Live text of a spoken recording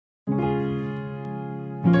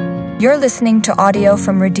You're listening to audio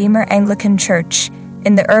from Redeemer Anglican Church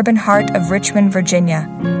in the urban heart of Richmond, Virginia.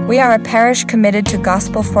 We are a parish committed to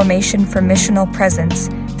gospel formation for missional presence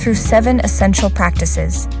through 7 essential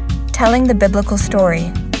practices: telling the biblical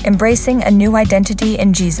story, embracing a new identity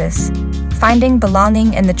in Jesus, finding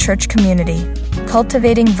belonging in the church community,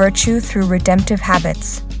 cultivating virtue through redemptive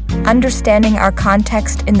habits, understanding our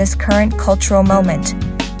context in this current cultural moment,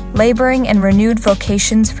 laboring in renewed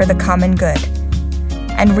vocations for the common good,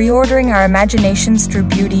 and reordering our imaginations through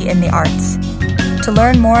beauty in the arts. To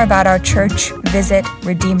learn more about our church, visit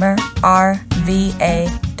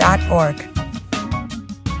redeemerrva.org.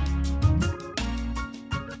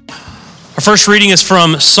 Our first reading is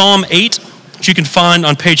from Psalm 8, which you can find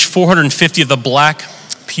on page 450 of the Black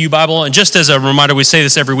Pew Bible. And just as a reminder, we say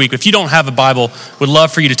this every week, if you don't have a Bible, we'd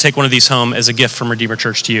love for you to take one of these home as a gift from Redeemer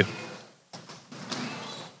Church to you.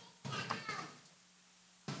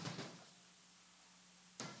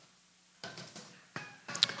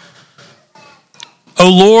 O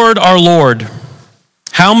Lord, our Lord,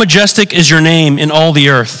 how majestic is your name in all the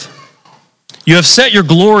earth. You have set your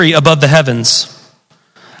glory above the heavens.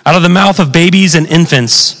 Out of the mouth of babies and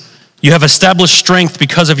infants, you have established strength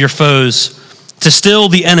because of your foes, to still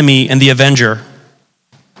the enemy and the avenger.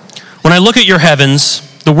 When I look at your heavens,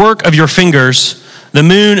 the work of your fingers, the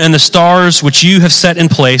moon and the stars which you have set in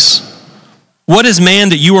place, what is man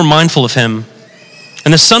that you are mindful of him,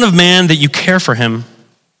 and the Son of Man that you care for him?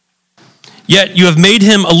 Yet you have made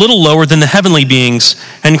him a little lower than the heavenly beings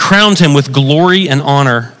and crowned him with glory and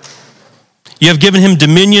honor. You have given him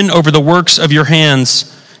dominion over the works of your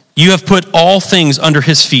hands. You have put all things under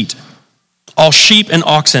his feet, all sheep and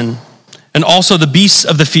oxen, and also the beasts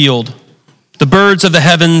of the field, the birds of the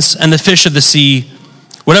heavens and the fish of the sea,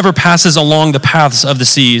 whatever passes along the paths of the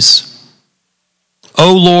seas.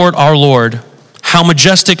 O Lord, our Lord, how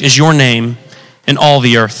majestic is your name in all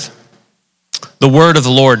the earth. The word of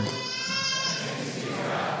the Lord.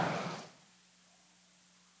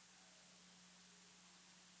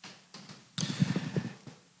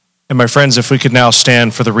 And my friends, if we could now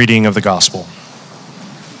stand for the reading of the gospel.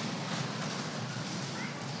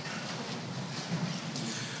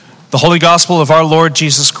 The Holy Gospel of our Lord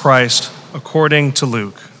Jesus Christ, according to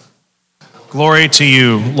Luke. Glory to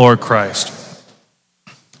you, Lord Christ.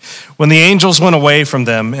 When the angels went away from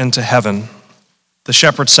them into heaven, the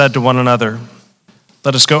shepherds said to one another,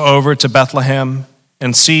 "Let us go over to Bethlehem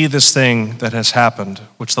and see this thing that has happened,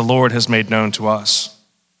 which the Lord has made known to us."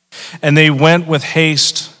 And they went with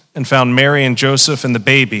haste and found Mary and Joseph and the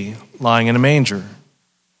baby lying in a manger.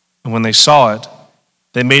 And when they saw it,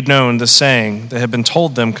 they made known the saying that had been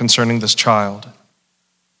told them concerning this child.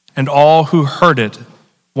 And all who heard it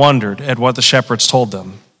wondered at what the shepherds told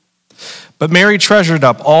them. But Mary treasured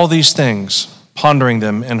up all these things, pondering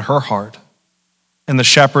them in her heart. And the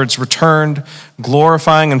shepherds returned,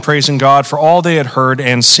 glorifying and praising God for all they had heard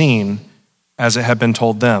and seen, as it had been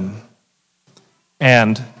told them.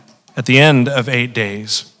 And at the end of 8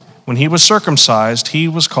 days, when he was circumcised, he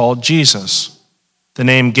was called Jesus, the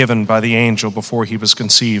name given by the angel before he was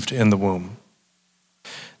conceived in the womb.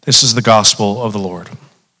 This is the gospel of the Lord.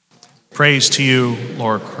 Praise to you,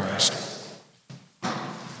 Lord Christ.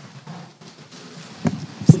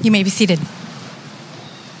 You may be seated.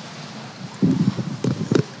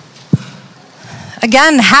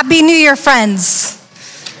 Again, Happy New Year, friends.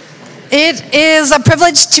 It is a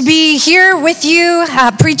privilege to be here with you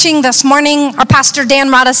preaching this morning. Our pastor, Dan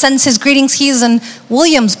Rada, sends his greetings. He's in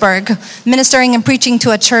Williamsburg, ministering and preaching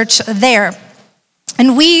to a church there.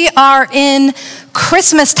 And we are in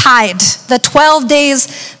Christmastide, the 12 days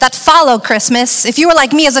that follow Christmas. If you were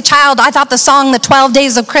like me as a child, I thought the song, The 12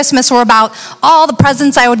 Days of Christmas, were about all the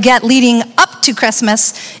presents I would get leading up to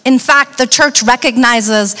Christmas. In fact, the church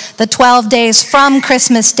recognizes the 12 days from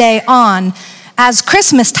Christmas Day on as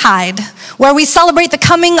Christmastide, where we celebrate the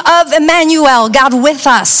coming of Emmanuel, God with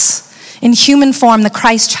us in human form, the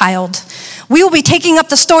Christ child. We will be taking up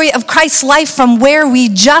the story of Christ's life from where we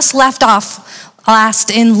just left off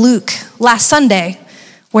last Sunday,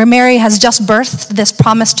 where Mary has just birthed this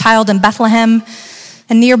promised child in Bethlehem,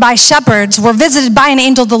 and nearby shepherds were visited by an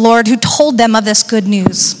angel of the Lord who told them of this good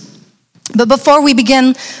news. But before we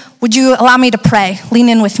begin, would you allow me to pray? Lean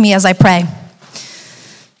in with me as I pray.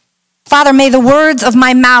 Father, may the words of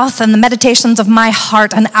my mouth and the meditations of my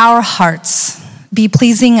heart and our hearts be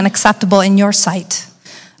pleasing and acceptable in your sight,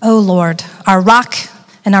 O Lord, our rock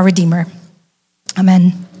and our Redeemer.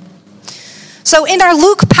 Amen. So in our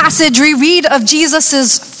Luke passage, we read of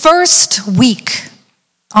Jesus' first week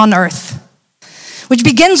on earth, which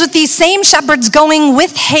begins with these same shepherds going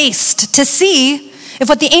with haste to see if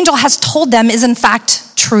what the angel has told them is in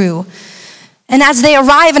fact true. And as they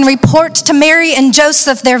arrive and report to Mary and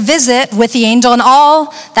Joseph their visit with the angel and all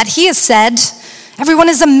that he has said, everyone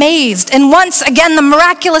is amazed. And once again, the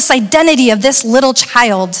miraculous identity of this little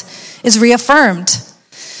child is reaffirmed.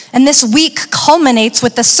 And this week culminates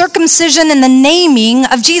with the circumcision and the naming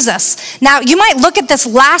of Jesus. Now, you might look at this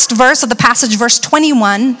last verse of the passage, verse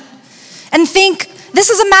 21, and think, this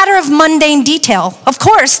is a matter of mundane detail. Of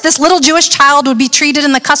course, this little Jewish child would be treated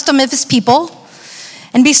in the custom of his people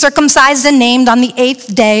and be circumcised and named on the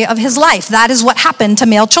 8th day of his life. That is what happened to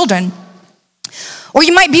male children. Or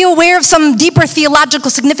you might be aware of some deeper theological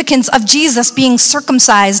significance of Jesus being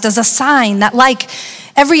circumcised as a sign that, like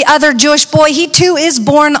every other Jewish boy, he too is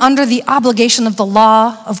born under the obligation of the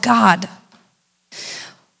law of God.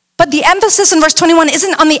 But the emphasis in verse 21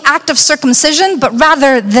 isn't on the act of circumcision, but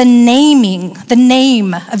rather the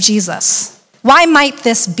name of Jesus. Why might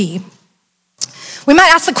this be? We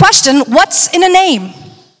might ask the question, what's in a name?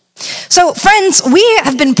 So friends, we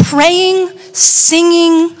have been praying,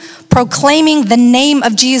 singing, proclaiming the name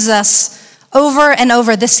of Jesus over and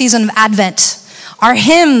over this season of Advent. Our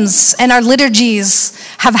hymns and our liturgies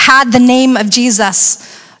have had the name of Jesus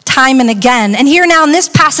time and again. And here now in this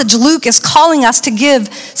passage, Luke is calling us to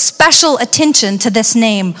give special attention to this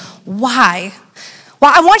name. Why?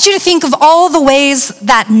 Well, I want you to think of all the ways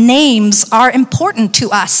that names are important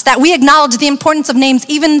to us, that we acknowledge the importance of names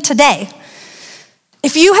even today.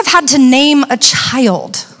 If you have had to name a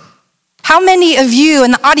child, how many of you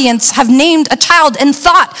in the audience have named a child and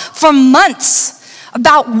thought for months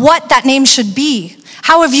about what that name should be?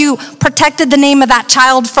 How have you protected the name of that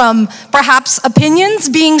child from perhaps opinions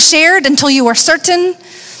being shared until you were certain?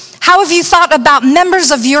 How have you thought about members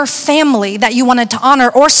of your family that you wanted to honor,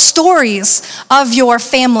 or stories of your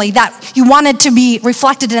family that you wanted to be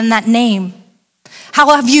reflected in that name?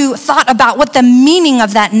 How have you thought about what the meaning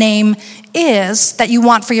of that name is that you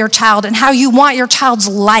want for your child, and how you want your child's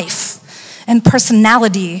life and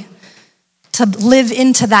personality to live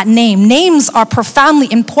into that name? Names are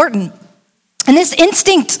profoundly important. And this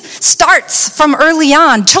instinct starts from early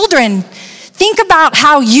on. Children, think about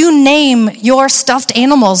how you name your stuffed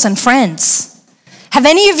animals and friends. Have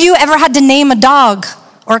any of you ever had to name a dog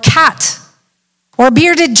or a cat or a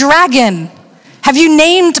bearded dragon? Have you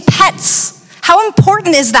named pets? How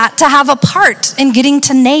important is that to have a part in getting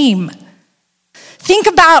to name? Think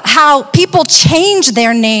about how people change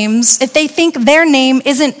their names if they think their name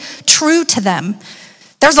isn't true to them.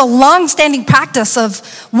 There's a long-standing practice of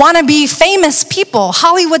wannabe famous people,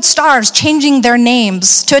 Hollywood stars, changing their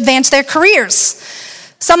names to advance their careers.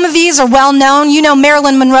 Some of these are well known. You know,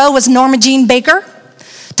 Marilyn Monroe was Norma Jean Baker.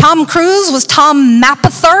 Tom Cruise was Tom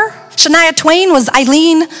Mapother. Shania Twain was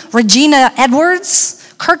Eileen Regina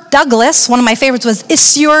Edwards. Kirk Douglas, one of my favorites, was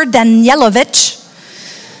Isur Danielovich.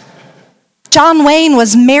 John Wayne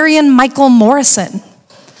was Marion Michael Morrison.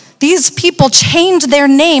 These people changed their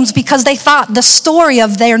names because they thought the story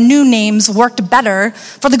of their new names worked better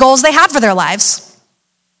for the goals they had for their lives.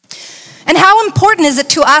 And how important is it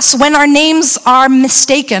to us when our names are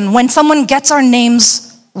mistaken, when someone gets our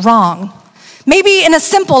names wrong? Maybe in a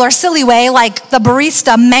simple or silly way, like the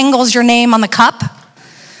barista mangles your name on the cup.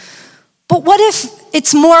 But what if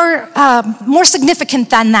it's more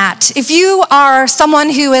significant than that? If you are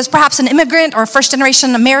someone who is perhaps an immigrant or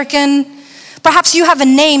first-generation American, perhaps you have a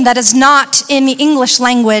name that is not in the English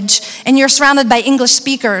language and you're surrounded by English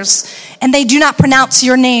speakers and they do not pronounce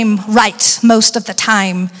your name right most of the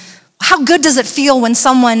time. How good does it feel when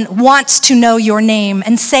someone wants to know your name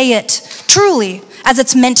and say it truly as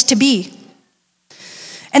it's meant to be?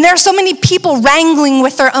 And there are so many people wrangling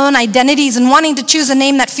with their own identities and wanting to choose a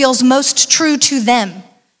name that feels most true to them.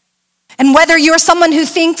 And whether you're someone who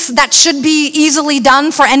thinks that should be easily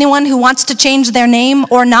done for anyone who wants to change their name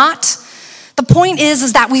or not, the point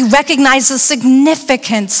is that we recognize the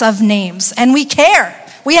significance of names and we care.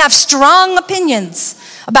 We have strong opinions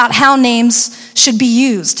about how names should be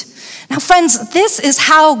used. Now, friends, this is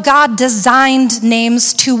how God designed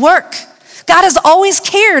names to work. God has always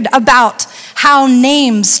cared about how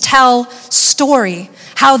names tell story,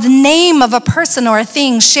 how the name of a person or a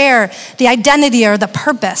thing share the identity or the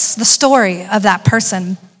purpose, the story of that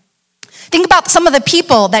person. Think about some of the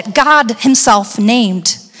people that God himself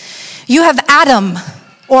named. You have Adam,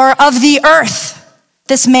 or of the earth,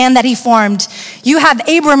 this man that he formed. You have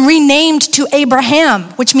Abram renamed to Abraham,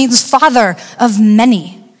 which means father of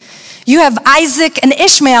many. You have Isaac and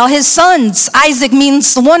Ishmael, his sons. Isaac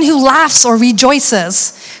means the one who laughs or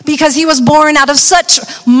rejoices because he was born out of such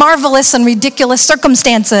marvelous and ridiculous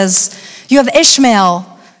circumstances. You have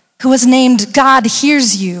Ishmael, who was named God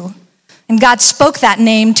Hears You. And God spoke that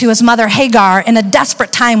name to his mother Hagar in a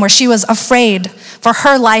desperate time where she was afraid for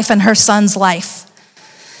her life and her son's life.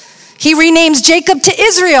 He renames Jacob to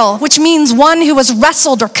Israel, which means one who has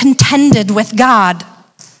wrestled or contended with God.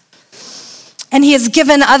 And he has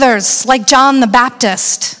given others, like John the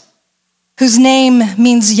Baptist, whose name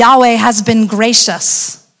means Yahweh has been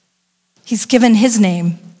gracious. He's given his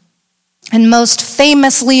name. And most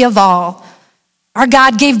famously of all, our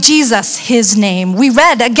God gave Jesus his name. We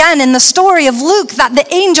read again in the story of Luke that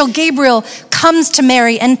the angel Gabriel comes to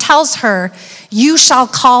Mary and tells her, "You shall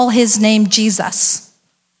call his name Jesus."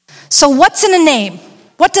 So what's in a name?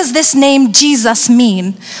 What does this name Jesus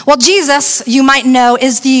mean? Well, Jesus, you might know,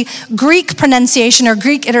 is the Greek pronunciation or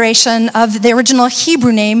Greek iteration of the original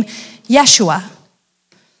Hebrew name, Yeshua.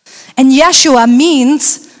 And Yeshua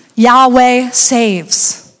means Yahweh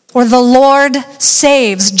saves, or the Lord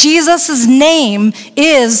saves. Jesus' name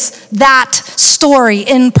is that story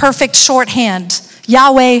in perfect shorthand.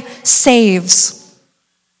 Yahweh saves.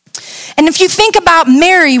 And if you think about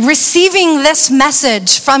Mary receiving this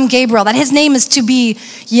message from Gabriel, that his name is to be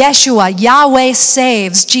Yeshua, Yahweh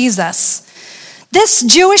saves, Jesus, this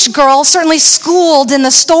Jewish girl, certainly schooled in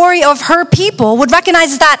the story of her people, would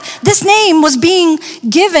recognize that this name was being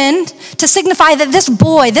given to signify that this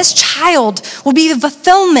boy, this child, will be the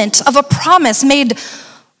fulfillment of a promise made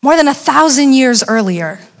more than 1,000 years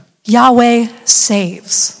earlier. Yahweh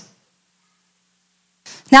saves.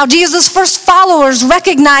 Now, Jesus' first followers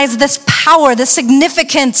recognized this power, the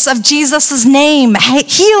significance of Jesus' name,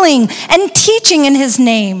 healing and teaching in his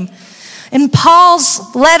name. In Paul's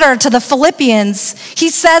letter to the Philippians, he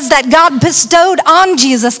says that God bestowed on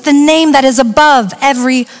Jesus the name that is above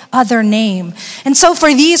every other name. And so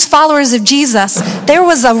for these followers of Jesus, there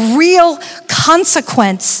was a real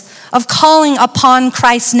consequence of calling upon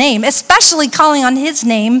Christ's name, especially calling on his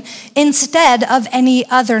name instead of any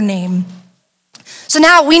other name. So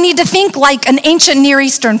now we need to think like an ancient Near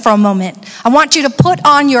Eastern for a moment. I want you to put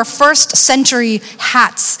on your first century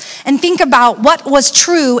hats and think about what was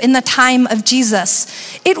true in the time of Jesus.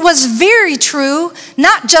 It was very true,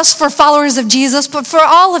 not just for followers of Jesus, but for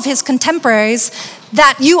all of his contemporaries,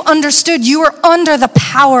 that you understood you were under the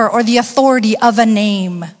power or the authority of a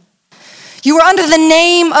name. You were under the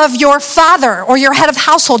name of your father or your head of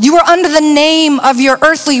household. You were under the name of your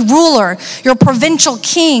earthly ruler, your provincial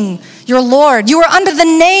king, your Lord. You were under the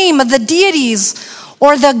name of the deities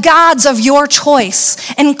or the gods of your choice.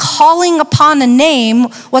 And calling upon a name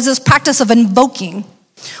was this practice of invoking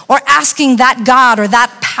or asking that God or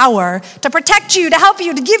that power to protect you, to help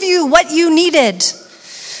you, to give you what you needed.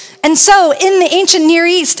 And so in the ancient Near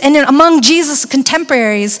East and among Jesus'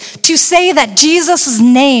 contemporaries, to say that Jesus'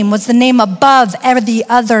 name was the name above every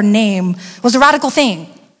other name was a radical thing.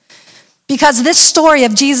 Because this story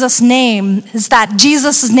of Jesus' name is that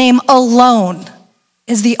Jesus' name alone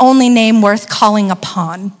is the only name worth calling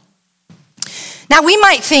upon. Now we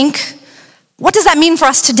might think, what does that mean for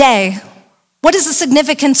us today? What is the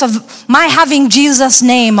significance of my having Jesus'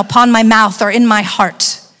 name upon my mouth or in my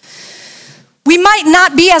heart? We might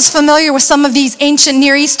not be as familiar with some of these ancient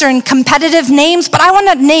Near Eastern competitive names, but I want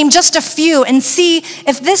to name just a few and see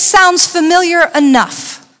if this sounds familiar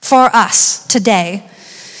enough for us today.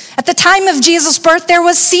 At the time of Jesus' birth, there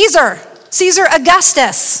was Caesar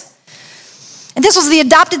Augustus. And this was the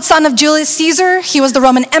adopted son of Julius Caesar. He was the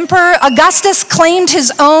Roman emperor. Augustus claimed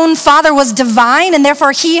his own father was divine, and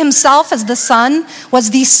therefore he himself, as the son,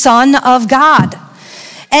 was the Son of God.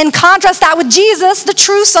 And contrast that with Jesus, the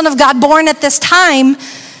true Son of God, born at this time.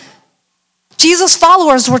 Jesus'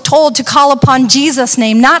 followers were told to call upon Jesus'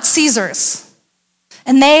 name, not Caesar's.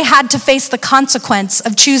 And they had to face the consequence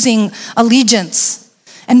of choosing allegiance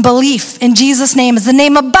and belief in Jesus' name as the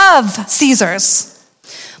name above Caesar's.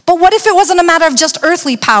 But what if it wasn't a matter of just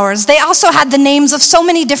earthly powers? They also had the names of so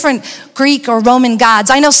many different Greek or Roman gods.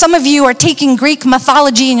 I know some of you are taking Greek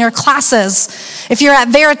mythology in your classes. If you're at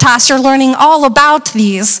Veritas, you're learning all about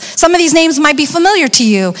these. Some of these names might be familiar to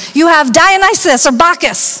you. You have Dionysus or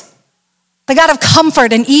Bacchus, the god of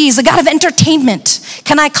comfort and ease, the god of entertainment.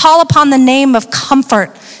 Can I call upon the name of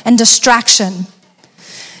comfort and distraction?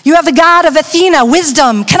 You have the god of Athena,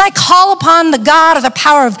 wisdom. Can I call upon the god of the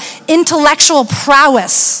power of intellectual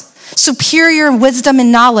prowess, superior wisdom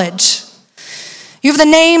and knowledge? You have the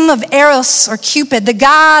name of Eros or Cupid, the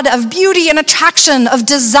god of beauty and attraction, of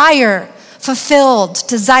desire, fulfilled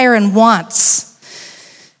desire and wants.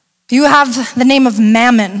 You have the name of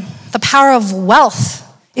Mammon, the power of wealth.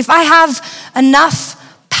 If I have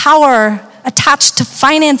enough power attached to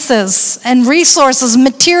finances and resources,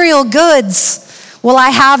 material goods, will I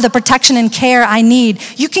have the protection and care I need?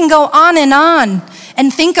 You can go on and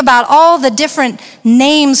and think about all the different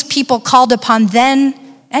names people called upon then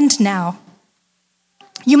and now.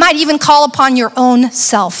 You might even call upon your own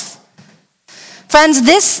self. Friends,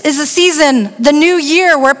 this is a season, the new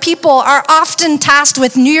year, where people are often tasked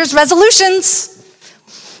with New Year's resolutions.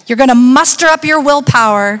 You're going to muster up your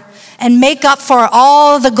willpower and make up for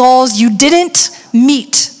all the goals you didn't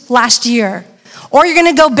meet last year. Or you're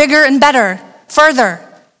going to go bigger and better, further.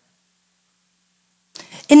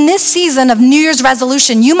 In this season of New Year's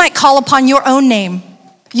resolution, you might call upon your own name.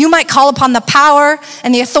 You might call upon the power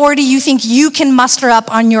and the authority you think you can muster up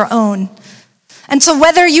on your own. And so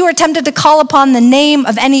whether you are tempted to call upon the name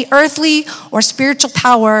of any earthly or spiritual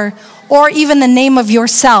power, or even the name of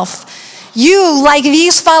yourself, you, like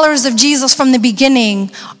these followers of Jesus from the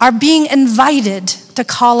beginning, are being invited to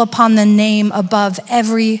call upon the name above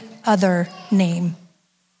every other name.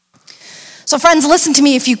 So friends, listen to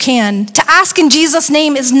me if you can. To ask in Jesus'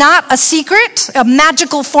 name is not a secret, a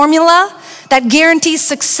magical formula that guarantees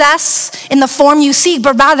success in the form you seek,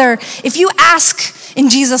 but rather, if you ask in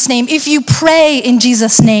Jesus' name, if you pray in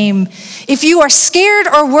Jesus' name, if you are scared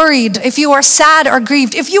or worried, if you are sad or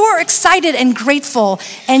grieved, if you are excited and grateful,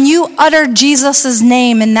 and you utter Jesus'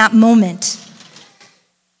 name in that moment,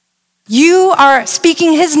 you are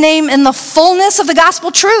speaking his name in the fullness of the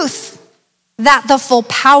gospel truth, that the full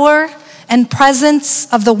power and presence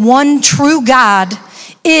of the one true God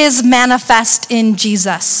is manifest in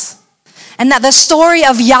Jesus. And that the story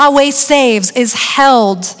of Yahweh Saves is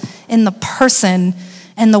held in the person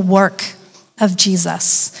and the work of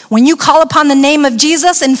Jesus. When you call upon the name of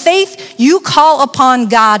Jesus in faith, you call upon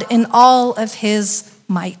God in all of his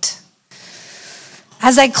might.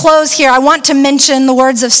 As I close here, I want to mention the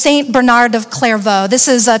words of Saint Bernard of Clairvaux. This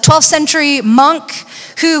is a 12th century monk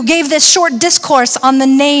who gave this short discourse on the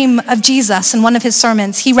name of Jesus in one of his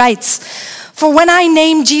sermons. He writes, "For when I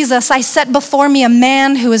name Jesus, I set before me a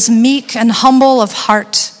man who is meek and humble of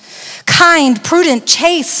heart, kind, prudent,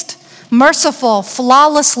 chaste, merciful,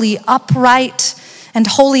 flawlessly upright, and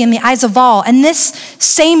holy in the eyes of all. And this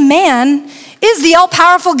same man is the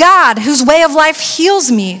all-powerful God, whose way of life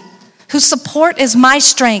heals me, whose support is my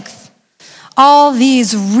strength. All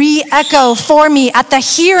these re-echo for me at the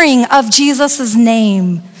hearing of Jesus'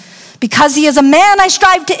 name. Because he is a man, I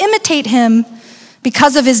strive to imitate him.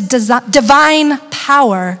 Because of his divine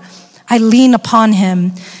power, I lean upon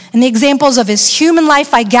him. And the examples of his human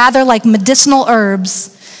life I gather like medicinal herbs.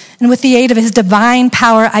 And with the aid of his divine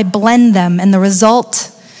power, I blend them. And the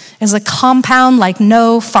result is a compound like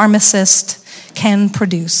no pharmacist can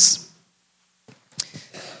produce."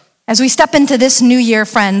 As we step into this new year,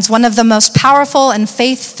 friends, one of the most powerful and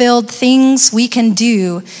faith-filled things we can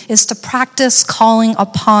do is to practice calling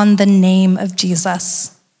upon the name of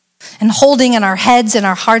Jesus and holding in our heads, in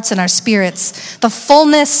our hearts, and our spirits the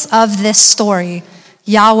fullness of this story,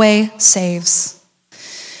 Yahweh Saves.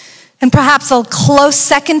 And perhaps a close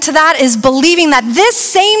second to that is believing that this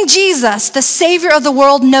same Jesus, the Savior of the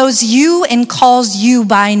world, knows you and calls you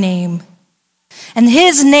by name. And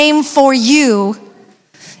his name for you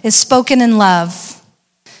is spoken in love.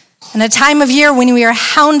 In a time of year when we are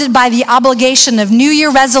hounded by the obligation of New Year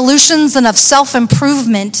resolutions and of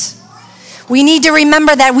self-improvement, we need to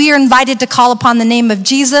remember that we are invited to call upon the name of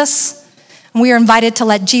Jesus, and we are invited to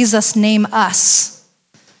let Jesus name us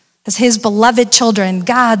as his beloved children,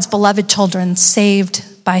 God's beloved children, saved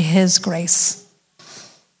by his grace.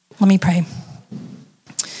 Let me pray.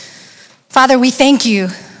 Father, we thank you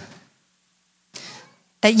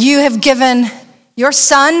that you have given your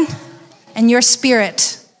Son and your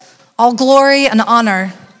Spirit all glory and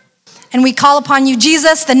honor. And we call upon you,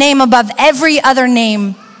 Jesus, the name above every other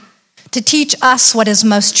name, to teach us what is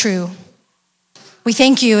most true. We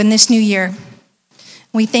thank you in this new year.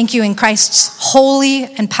 We thank you in Christ's holy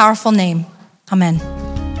and powerful name. Amen.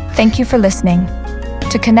 Thank you for listening.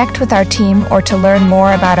 To connect with our team or to learn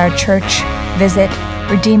more about our church, visit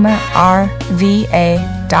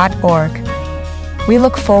redeemerrva.org. We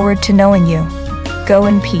look forward to knowing you. Go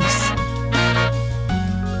in peace.